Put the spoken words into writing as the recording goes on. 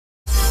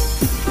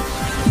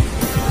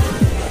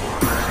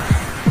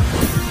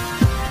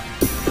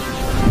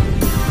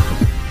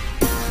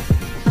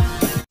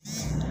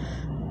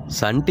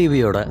Sun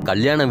டிவியோட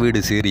கல்யாண வீடு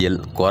சீரியல்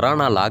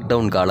கொரோனா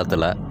லாக்டவுன்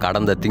காலத்தில்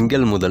கடந்த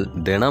திங்கள் முதல்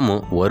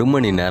தினமும் 1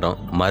 மணி நேரம்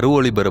மறு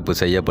ஒளிபரப்பு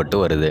செய்யப்பட்டு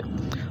வருது.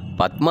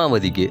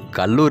 பத்மாவதிக்கு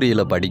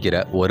கல்லூரியில்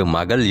படிக்கிற ஒரு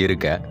மகள்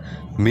இருக்க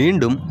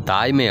மீண்டும்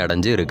தாய்மை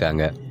அடைஞ்சு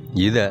இருக்காங்க.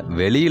 இதை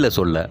வெளியில்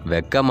சொல்ல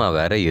வெக்கமாக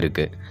வேற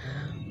இருக்குது.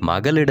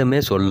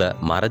 மகளிடமே சொல்ல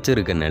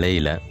மறைச்சிருக்க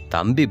நிலையில்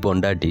தம்பி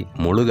பொண்டாட்டி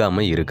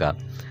முழுகாமல் இருக்கா.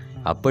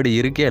 அப்படி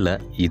இருக்கையில்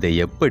இதை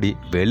எப்படி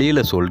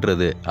வெளியில்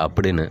சொல்கிறது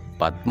அப்படின்னு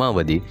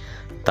பத்மாவதி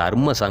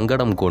தர்ம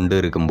சங்கடம் கொண்டு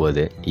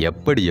இருக்கும்போது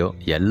எப்படியோ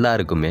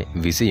எல்லாருக்குமே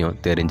விஷயம்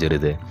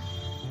தெரிஞ்சிருது.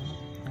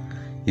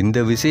 இந்த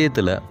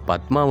விஷயத்தில்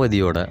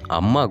பத்மாவதியோட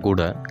அம்மா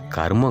கூட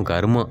கர்மம்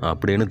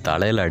அப்படின்னு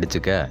தலையில்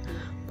அடிச்சுக்க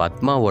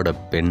பத்மாவோட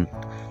பெண்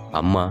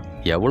அம்மா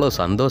எவ்வளோ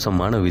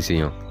சந்தோஷமான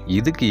விஷயம்,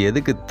 இதுக்கு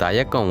எதுக்கு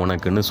தயக்கம்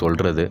உனக்குன்னு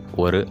சொல்கிறது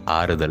ஒரு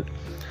ஆறுதல்.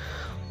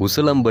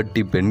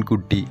 உசிலம்பட்டி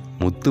பெண்குட்டி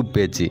முத்து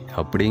பேச்சு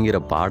அப்படிங்கிற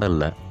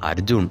பாடலில்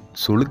அர்ஜுன்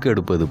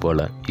சுளுக்கெடுப்பது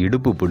போல்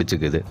இடுப்பு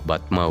பிடிச்சிக்குது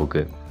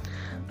பத்மாவுக்கு.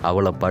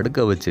 அவளை படுக்க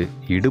வச்சு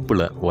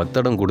இடுப்பில்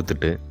ஒத்தடம்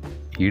கொடுத்துட்டு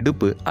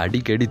இடுப்பு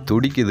அடிக்கடி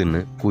துடிக்குதுன்னு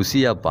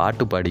குசியாக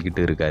பாட்டு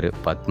பாடிக்கிட்டு இருக்காரு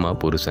பத்மா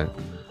புருஷன்.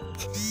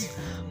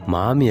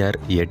 மாமியார்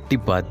எட்டி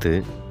பார்த்து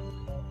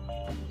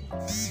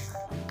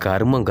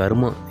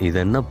கர்மம்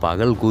இதென்ன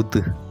பகல்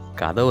கூத்து,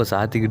 கதவை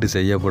சாத்திக்கிட்டு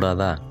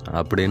செய்யக்கூடாதா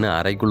அப்படின்னு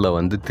அறைக்குள்ளே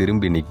வந்து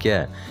திரும்பி நிற்க,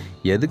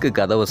 எதுக்கு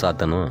கதவை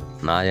சாத்தணும்,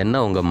 நான்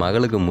என்ன உங்கள்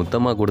மகளுக்கு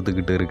முத்தமாக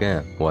கொடுத்துக்கிட்டு இருக்கேன்,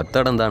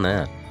 ஒத்தடம் தானே,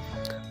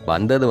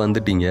 வந்தது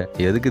வந்துட்டீங்க,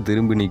 எதுக்கு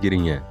திரும்பி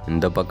நிற்கிறீங்க,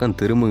 இந்த பக்கம்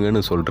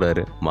திரும்புங்கன்னு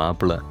சொல்கிறாரு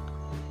மாப்பிள்ளை.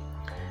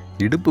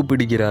 இடுப்பு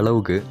பிடிக்கிற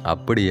அளவுக்கு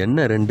அப்படி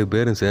என்ன 2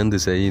 பேரும் சேர்ந்து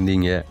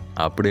செய்தீங்க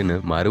அப்படின்னு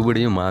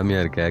மறுபடியும்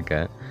மாமியார்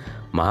கேட்க,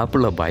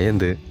 மாப்பிள்ளை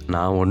பயந்து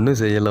நான் ஒன்றும்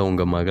செய்யலை,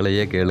 உங்கள்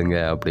மகளையே கேளுங்க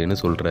அப்படின்னு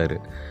சொல்கிறாரு.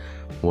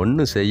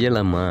 ஒன்றும்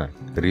செய்யலாமா,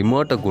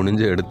 ரிமோட்டை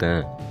குனிஞ்சு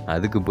எடுத்தேன்,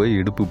 அதுக்கு போய்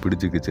இடுப்பு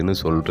பிடிச்சிக்கிச்சுன்னு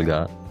சொல்கிறா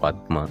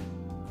பத்மா.